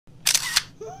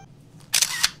Okay.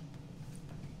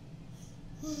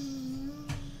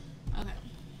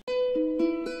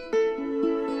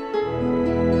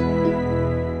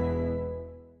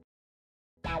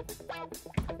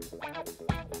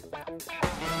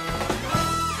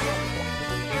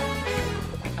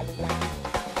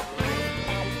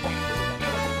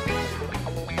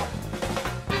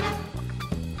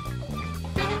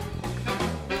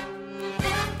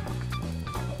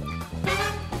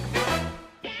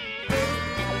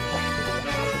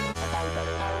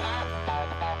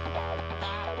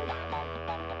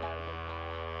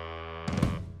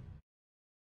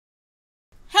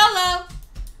 Hello,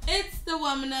 it's the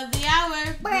woman of the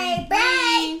hour,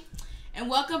 Bree. And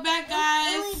welcome back,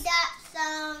 guys. We got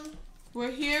some.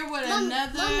 We're here with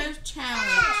another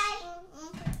challenge.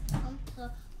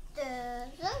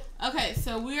 Okay,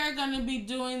 so we are going to be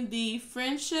doing the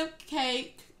friendship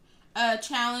cake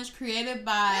challenge created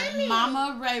by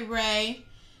Mama Ray Ray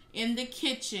in the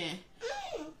kitchen.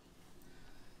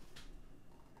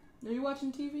 Are you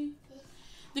watching TV?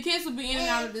 The kids will be in and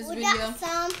out of this video. Got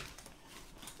some.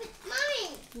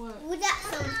 Mommy, What? we got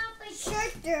some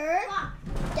sugar.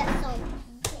 Got some.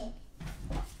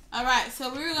 Alright,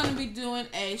 so we're going to be doing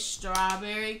a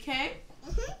strawberry cake.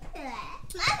 Mommy,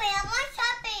 I want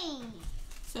shopping.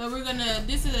 So we're going to,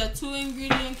 this is a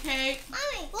 2-ingredient cake.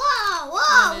 Mommy, We're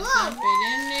whoa. gonna dump it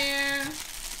in there.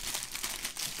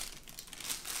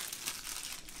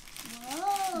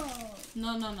 Whoa.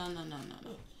 No.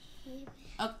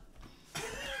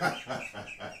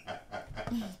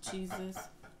 Jesus.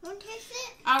 Want to taste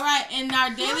it? Alright, in our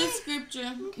daily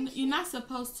scripture, you're not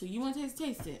supposed to. You want to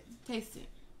taste it? Taste it.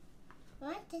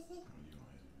 Want to taste it?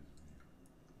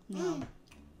 No.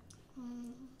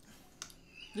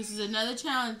 This is another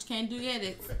challenge. Can't do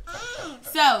edits.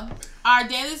 So, our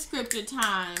daily scripture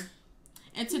time.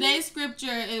 In today's scripture,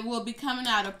 it will be coming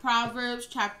out of Proverbs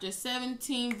chapter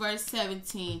 17, verse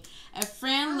 17. A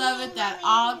friend loveth at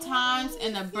all times,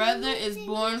 and a brother is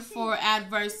born for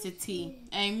adversity.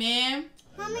 Amen.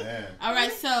 Amen. All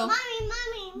right, so. Mommy.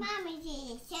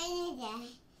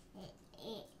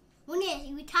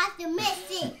 We time to mix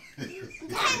it.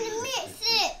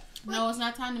 No, it's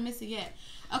not time to miss it yet.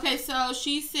 Okay, so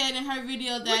she said in her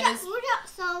video We that got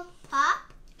some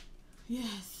pop.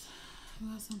 Yes, we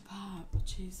got some pop.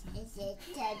 Jesus. Is it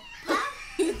pop?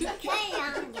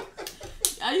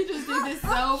 Oh, you just think this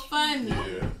so funny.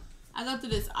 Yeah. I go through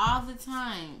this all the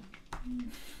time.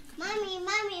 Mommy,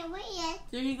 wait.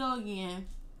 There you go again.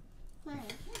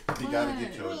 He gotta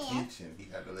get your attention. He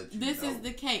gotta let you This know. is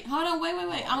the cake. Hold on, wait.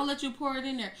 I'm gonna let you pour it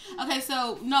in there. Okay,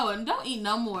 so Noah, don't eat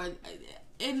no more.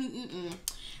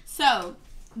 So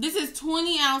this is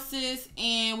 20 ounces,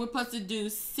 and we're supposed to do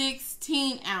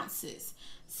 16 ounces.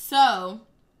 So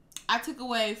I took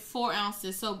away 4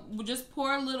 ounces. So we'll just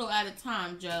pour a little at a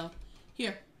time, Joe.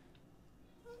 Here.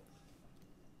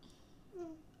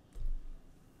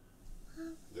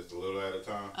 Just a little at a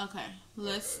time. Okay,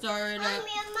 let's stir it up.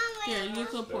 Here, you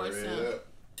can pour Stir some. it up.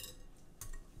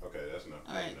 Okay, that's enough.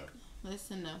 All right, Enough.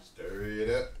 that's enough. Stir it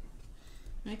up.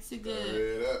 Mix it Stir good.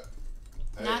 it up.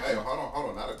 Hey, hold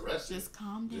on, not aggressive. Just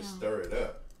calm down. Just stir it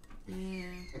up. Yeah.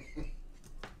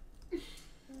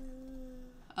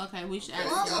 Okay, we should Okay, add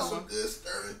you got some some more. good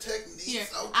stirring techniques. Here,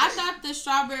 Okay. I thought the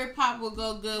strawberry pop would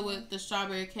go good with the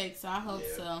strawberry cake, so I hope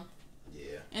so.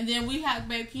 Yeah. And then we have,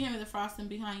 babe, can you hand me the frosting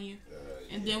behind you?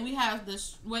 And then we have the,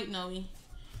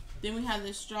 then we have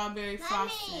the strawberry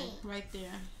frosting right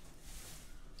there.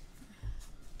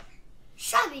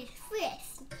 Strawberry fresh.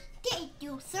 Thank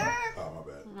you, sir. Oh,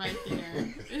 my bad. Right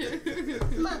there.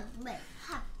 Mommy,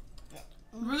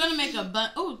 We're going to make a bun.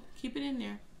 Oh, keep it in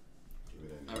there. Keep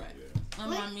it in All there, right. yeah.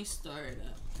 Let me stir it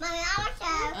up. I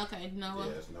want to. Okay, Noah.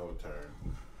 Yeah, it's Noah's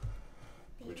turn.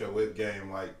 With your whip game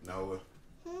like Noah.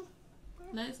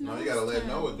 Let's No, you gotta let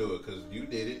Noah do it because you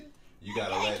did it. You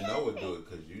gotta let Noah do it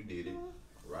because you did it.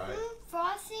 Right?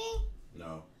 Frosting?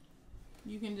 No.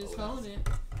 You can just hold it.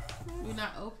 We're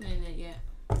not opening it yet.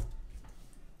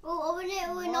 Oh, open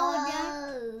it when Noah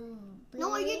done.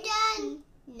 Noah, you done?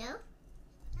 No.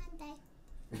 I'm done.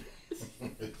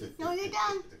 No, you're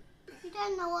done. You're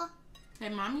done, Noah. Okay,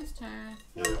 mommy's turn.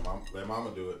 Yeah, let mama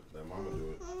do it. Let mama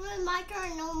do it. When my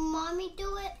turn, no mommy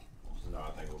do it. No, I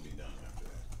think we'll be done after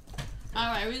that. All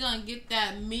right, we're going to get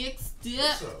that mixed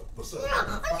What's up. up? What's up?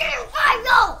 I'm getting fired,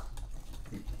 no!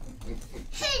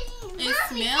 It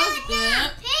smells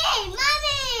good. Hey,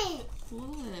 mommy!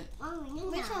 What?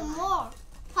 Mommy, make some more.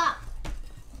 Pop.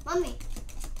 Mommy.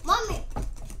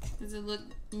 Does it look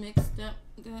mixed up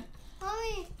good?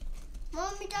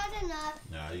 Mommy, that's enough.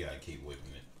 Nah, you gotta keep whipping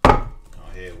it. Go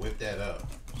ahead, whip that up.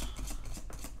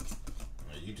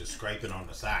 There You just scraping on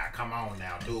the side. Come on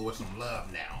now, do it with some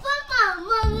love now.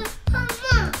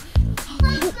 Mama.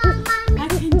 I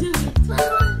can do it.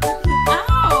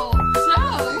 Ow!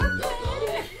 Joe!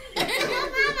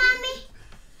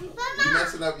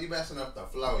 You messing up the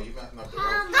flow. You messing up the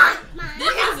rope.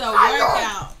 This is a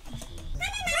workout.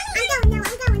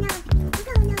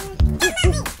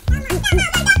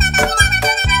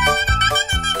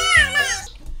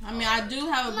 I mean, I do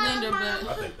have a blender, but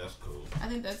I think that's cool. I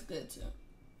think that's good too.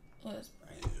 Let's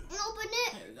Open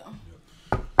it. There we go.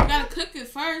 You gotta cook it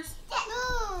first.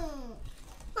 No.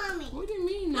 Mommy. What do you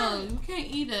mean no? You can't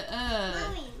eat a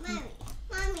Mommy.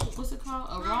 what's it called?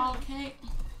 A raw cake?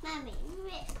 Mommy.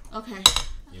 Okay.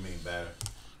 You mean batter?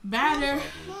 Batter.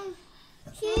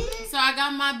 So I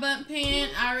got my bun pan.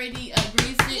 I already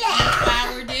greased it and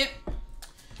floured it.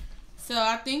 So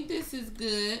I think this is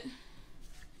good.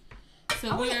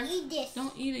 So we're eat this.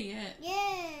 don't eat it yet.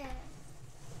 Yeah.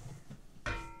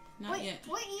 Not yet.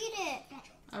 We'll eat it.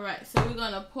 All right. So we're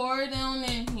gonna pour it on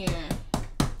in here.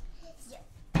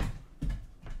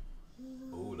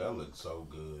 Ooh, that looks so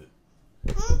good.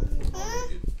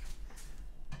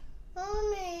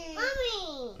 Mommy.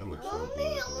 That looks so good. The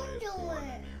way it's pouring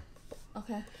in there.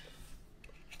 Okay.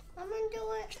 I'm gonna do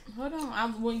it. Hold on.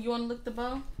 You want to lick the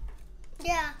bowl?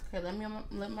 Yeah. Okay.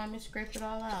 Let mommy scrape it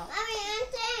all out. Mommy, I'm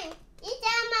saying. You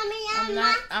done, Mommy?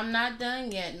 I'm not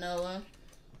done yet, Noah.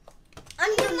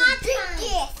 I'm gonna drink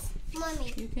this.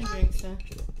 Mommy. You can drink some.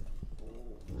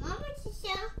 Mama,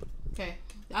 Tisha. Okay.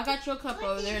 I got your cup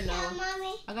over there, Noah.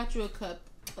 Mommy. I got you a cup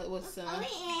with some.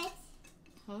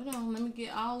 Hold on. Let me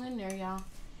get all in there, y'all.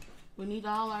 We need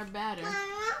all our batter.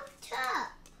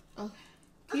 Okay.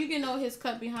 Can you get Noah his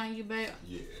cup behind you, babe?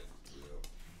 Yeah.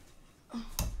 Where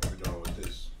we going with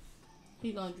this?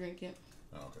 He gonna drink it.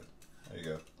 Oh, okay. There you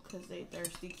go. Cause they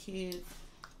thirsty kids.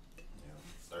 Yeah.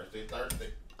 Thirsty.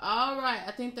 All right.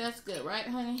 I think that's good, right,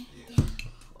 honey? Yeah.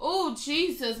 Oh,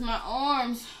 Jesus, my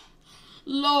arms.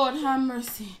 Lord have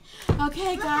mercy.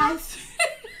 Okay, guys.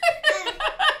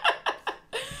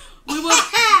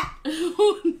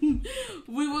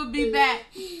 we will be back.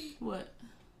 What?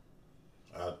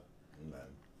 Nothing.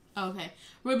 Okay.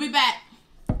 We'll be back.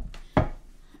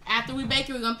 After we bake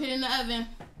it, we're going to put it in the oven.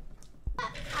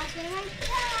 Alright,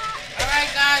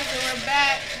 guys, and we're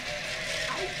back.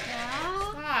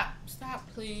 Stop,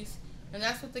 please. And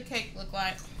that's what the cake looked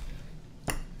like.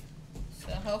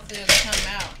 So hopefully it'll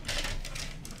come out.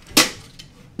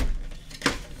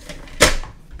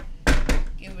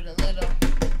 Give it a little.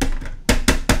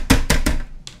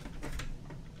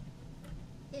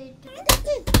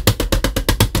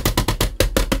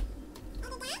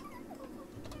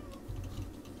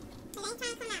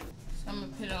 So I'm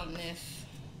gonna put it on this.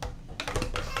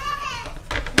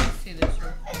 Let me see this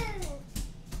real quick.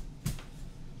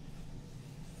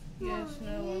 Yes,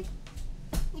 no.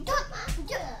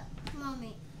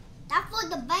 Mommy, that's for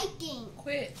the baking.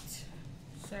 Quit,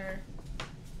 sir.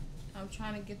 I'm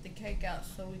trying to get the cake out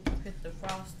so we can put the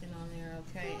frosting on there,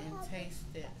 okay, and taste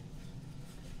it.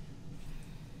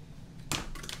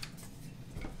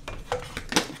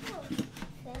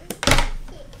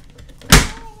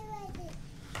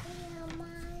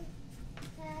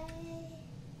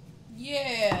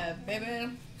 Yeah, baby.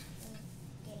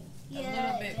 A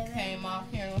little bit came off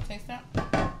here. Want to taste that?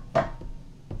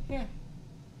 Here.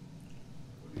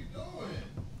 What are you doing?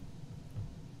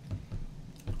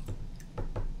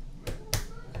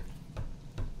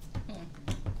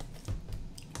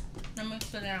 Let me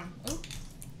sit down. Ooh.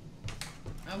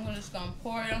 I'm just gonna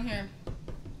pour it on here.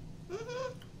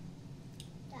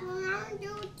 I'll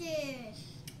do this.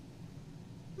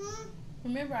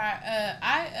 Remember,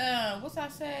 what's I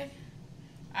say?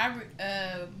 I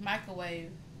microwave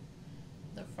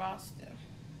the frosting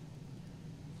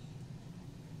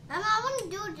Mama, I want to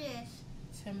do this.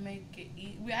 to make it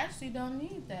eat. We actually don't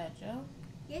need that, Joe.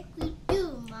 Yes, we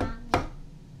do, Mommy.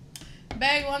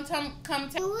 Babe, one time come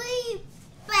take. We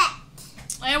back.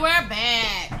 And we're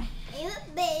back.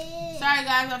 It bad. Sorry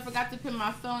guys, I forgot to put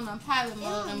my phone on pilot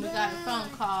mode and we got a phone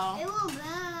call. It won't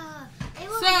bad.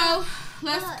 So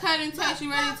let's cut and taste.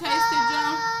 You ready to taste it,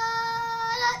 Joe?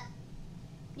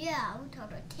 Yeah, we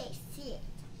told her to taste it.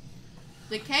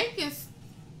 The cake is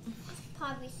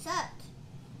Probably sucked.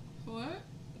 what?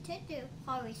 The texture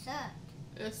probably sucked.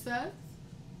 It sucks.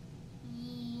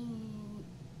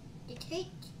 The cake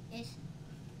is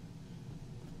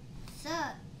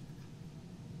sucked.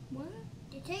 What?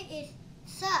 The cake is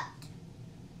sucked.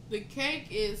 The cake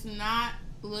is not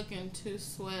looking too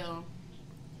swell.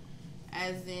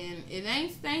 As in, it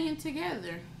ain't staying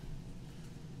together.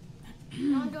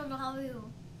 I don't know how you.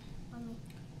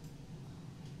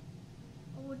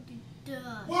 What it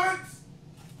does. What?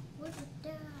 What is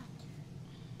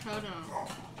that? Hold on.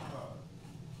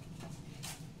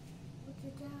 What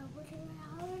is that? What is that?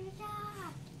 What is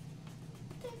that?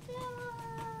 What is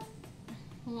that?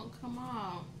 It won't come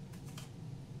out.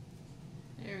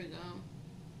 There we go.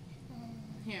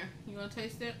 Here, you gonna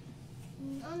taste it?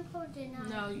 I'm holding it.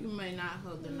 No, you may not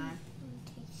hold the knife.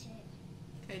 Taste it.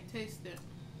 Okay, taste it.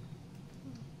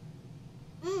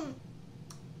 I'll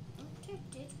take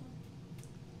this one.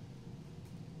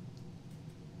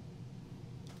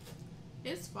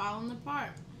 It's falling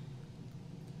apart.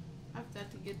 I've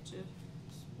got to get your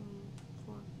spoon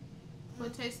for what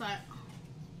it tastes like.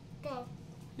 Go.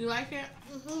 You like it?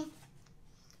 Mm-hmm.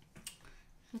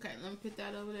 Okay, let me put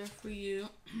that over there for you.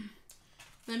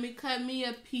 Let me cut me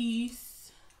a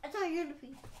piece. I thought you were the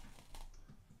piece.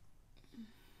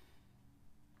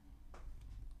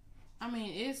 I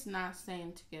mean, it's not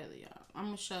staying together, y'all. I'm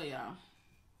gonna show y'all.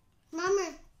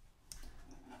 Mommy,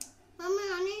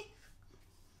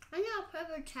 I need a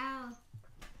paper towel.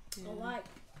 Yeah. A wipe.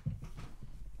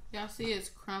 Y'all see it's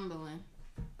crumbling.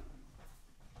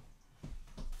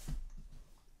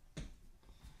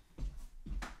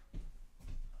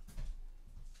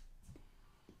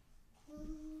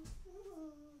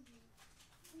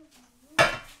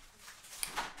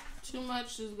 Too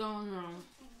much is going wrong.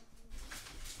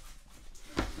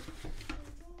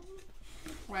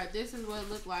 Right, this is what it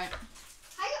looked like.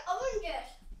 How you open this?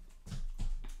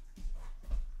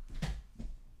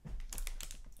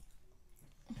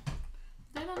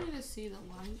 They don't need to see the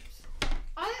wipes.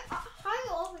 How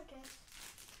you open this?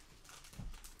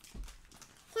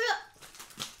 Hold up.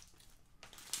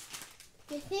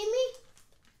 You see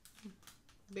me?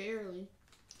 Barely.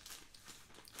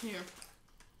 Here.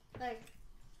 Like.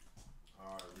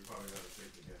 Alright, we probably gotta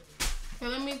take together. Okay,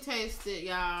 let me taste it,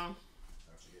 y'all.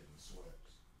 After getting the sweats.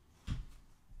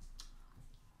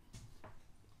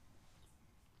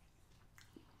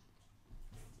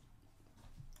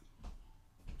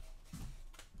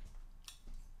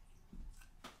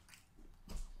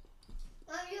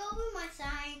 Mom, you open my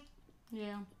sign.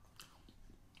 Yeah.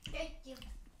 Thank you.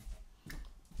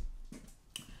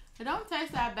 It don't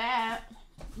taste that bad.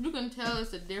 You can tell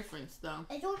it's a difference, though.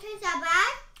 It don't taste that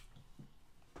bad?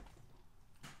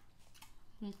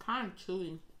 It's kind of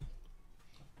chewy.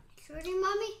 Shorty,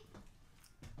 Mommy?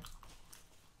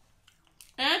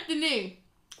 Anthony!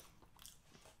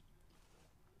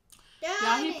 Y'all,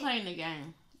 Daddy. he playing the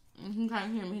game. You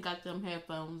can't hear him. He got them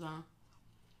headphones on.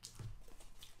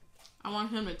 I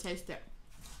want him to taste it.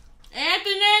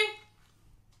 Anthony!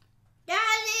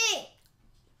 Daddy!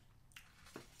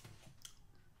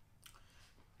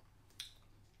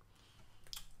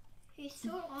 He's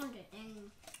so on the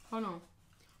thing. Hold on.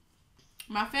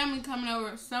 My family coming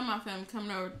over. Some of my family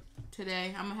coming over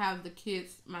today. I'm going to have the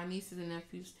kids, my nieces and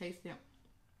nephews, taste it.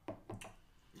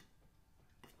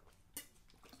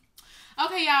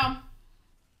 Okay, y'all.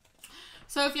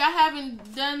 So if y'all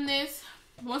haven't done this,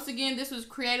 once again, this was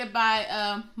created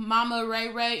by Mama Ray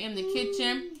Ray in the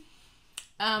kitchen.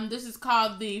 This is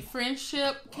called the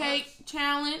Friendship Cake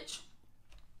Challenge.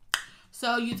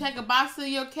 So you take a box of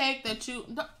your cake that you...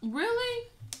 Really?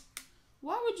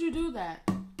 Why would you do that?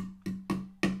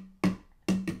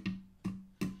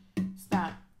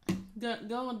 Stop.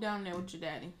 Go down there with your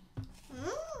daddy.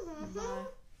 Bye.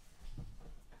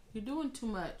 You're doing too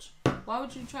much. Why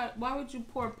would you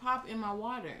pour pop in my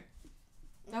water?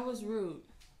 That was rude.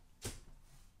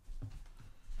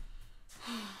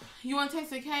 You want to taste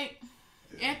the cake?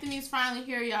 Yeah. Anthony's finally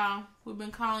here, y'all. We've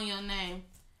been calling your name.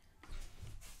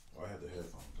 Oh, I had the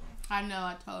headphones on. I know,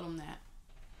 I told him that.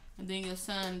 And then your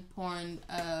son pouring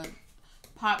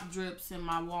pop drips in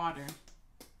my water.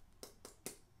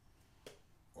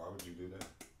 Why would you do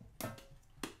that?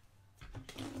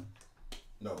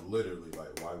 No, literally,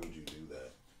 like, why would you do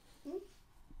that?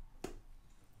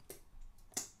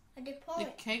 I did pour The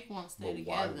it. cake won't stay But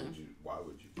together. why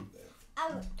would you do that? I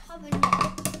was topping it.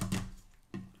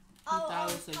 I thought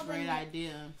it was a great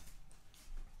idea.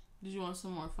 Did you want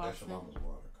some more That's frosting? your mama's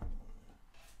water. Come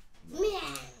on.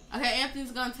 Yeah. Okay,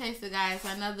 Anthony's gonna taste it, guys.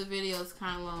 I know the video is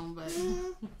kind of long, but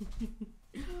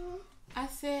I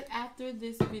said after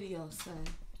this video, so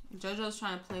JoJo's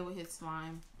trying to play with his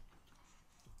slime.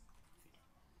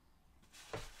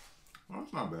 Well,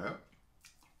 that's not bad.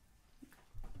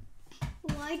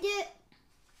 Like it?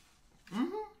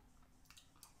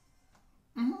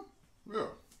 Yeah.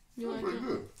 You like Pretty it?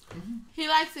 good. He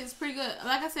likes it. It's pretty good.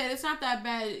 Like I said, it's not that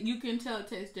bad. You can tell it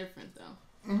tastes different, though.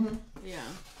 Yeah.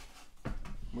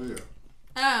 Well,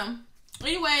 yeah.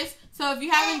 Anyways, so if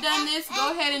you haven't done this,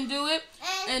 go ahead and do it.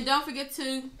 And don't forget to...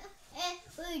 And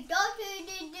we don't do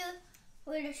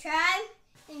with the slime.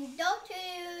 And don't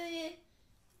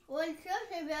do One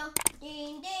social bell.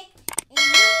 Ding ding. And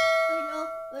you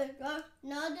will know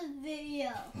another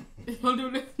video.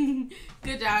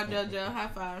 Good job, JoJo. High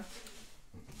five.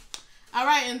 All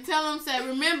right, and tell them, say,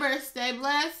 remember, stay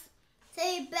blessed.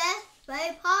 Stay blessed,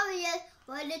 stay positive.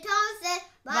 What the Tom said,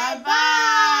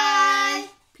 Bye-bye.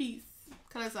 Peace.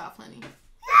 Cut us off, honey.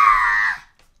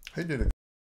 He did it.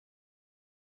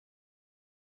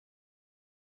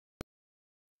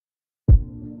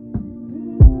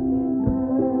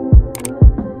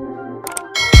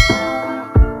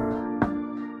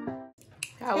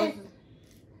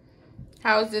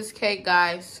 How is this cake,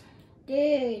 guys?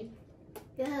 Good.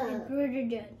 Yeah. It's really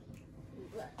good.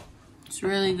 It's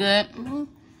really good.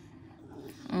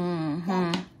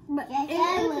 Mm-hmm.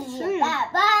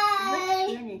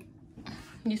 Bye-bye.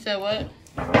 You said what?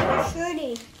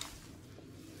 Shorty.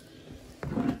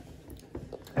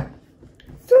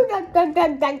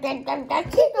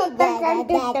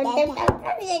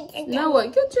 Noah,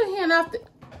 get your hand off the...